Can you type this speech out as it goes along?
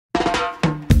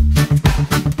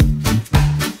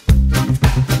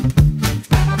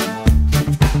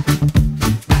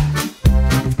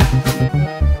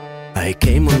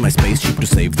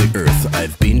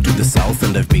I've been to the south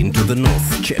and I've been to the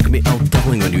north. Check me out,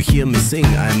 darling, when you hear me sing.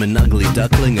 I'm an ugly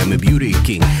duckling, I'm a beauty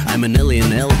king. I'm an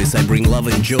alien Elvis, I bring love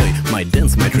and joy. My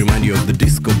dance might remind you of the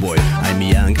disco boy. I'm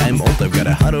young, I'm old, I've got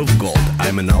a heart of gold.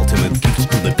 I'm an ultimate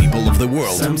gift to the people of the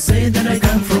world. Some say that I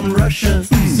come from Russia,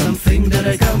 some think that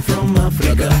I come from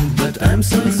Africa. But I'm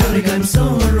so exotic, I'm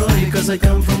so erotic, cause I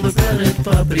come from the planet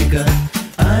Paprika.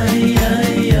 Ay,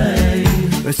 ay,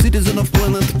 ay. A citizen of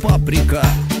Planet Paprika.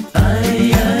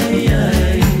 Ay, ay,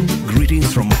 ay.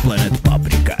 Greetings from Planet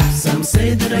Paprika. Some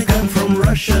say that I come from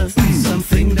Russia, some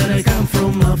think that I come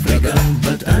from Africa.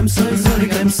 But I'm so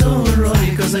exotic, I'm so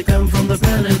erotic, cause I come from the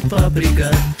planet Paprika.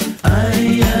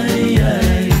 Ay, ay,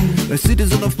 ay. A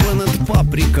citizen of Planet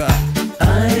Paprika.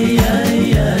 Ay,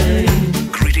 ay,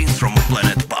 ay. Greetings from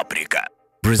Planet Paprika.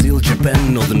 Brazil,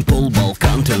 Japan, Northern Pole,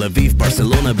 Balkan, Tel Aviv,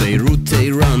 Barcelona, Beirut,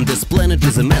 Tehran. This planet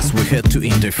is a mess, we had to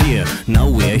interfere. Now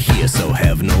we are here, so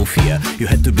have no fear. You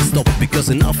had to be stopped because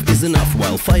enough is enough.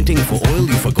 While fighting for oil,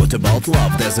 you forgot about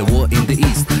love. There's a war in the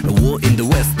east, a war in the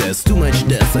west. There's too much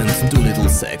death and too little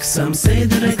sex. Some say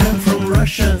that I come from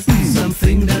Russia, some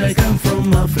think that I come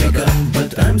from Africa.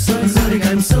 But I'm so exotic,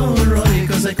 I'm so erotic,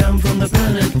 cause I come from the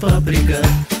planet Paprika.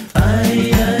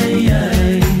 Ay, ay,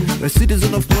 ay. A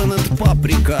citizen of Planet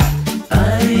Paprika.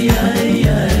 Ay, ay,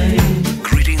 ay.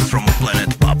 Greetings from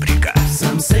Planet Paprika.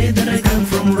 Some say that I come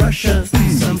from Russia,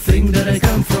 some think that I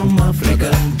come from Africa.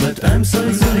 But I'm so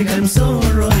exotic, I'm so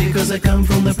erotic, cause I come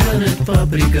from the planet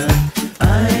Paprika.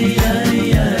 Ay,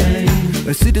 ay, ay.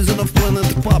 A citizen of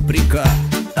Planet Paprika.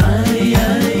 Ay,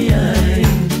 ay, ay.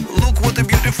 Look what a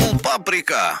beautiful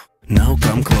paprika. Now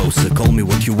come closer, call me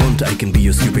what you want. I can be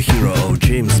your superhero or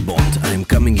James Bond. I'm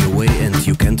coming your way and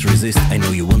you can't resist. I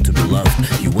know you want to be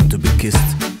loved, you want to be kissed.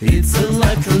 It's a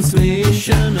live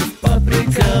transmission of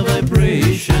paprika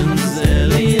vibrations.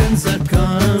 Aliens are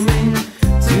coming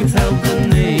to help the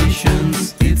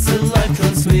nations. It's a live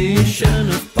transmission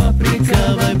of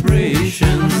paprika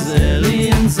vibrations.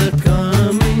 Aliens are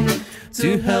coming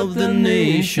to help the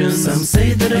nations. Some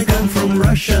say that I come from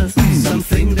Russia, some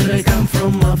think that I come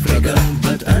from Africa.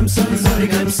 But I'm so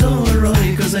exotic, I'm so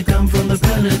erotic, cause I come from the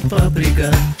planet Paprika.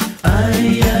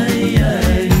 Ay, ay,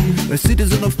 ay. A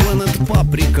citizen of Planet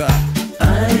Paprika.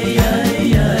 Ay,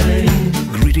 ay, ay.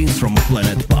 Greetings from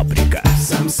Planet Paprika.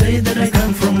 Some say that I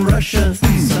come from Russia,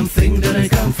 some think that I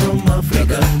come from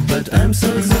Africa. But I'm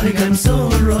so exotic, I'm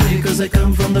so erotic, cause I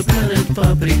come from the planet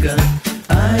Paprika.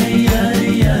 Ay,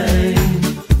 ay, ay.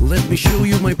 Let me show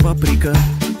you my paprika.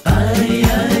 Ay,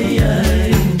 ay,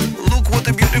 ay. Look what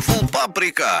a beautiful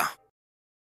paprika.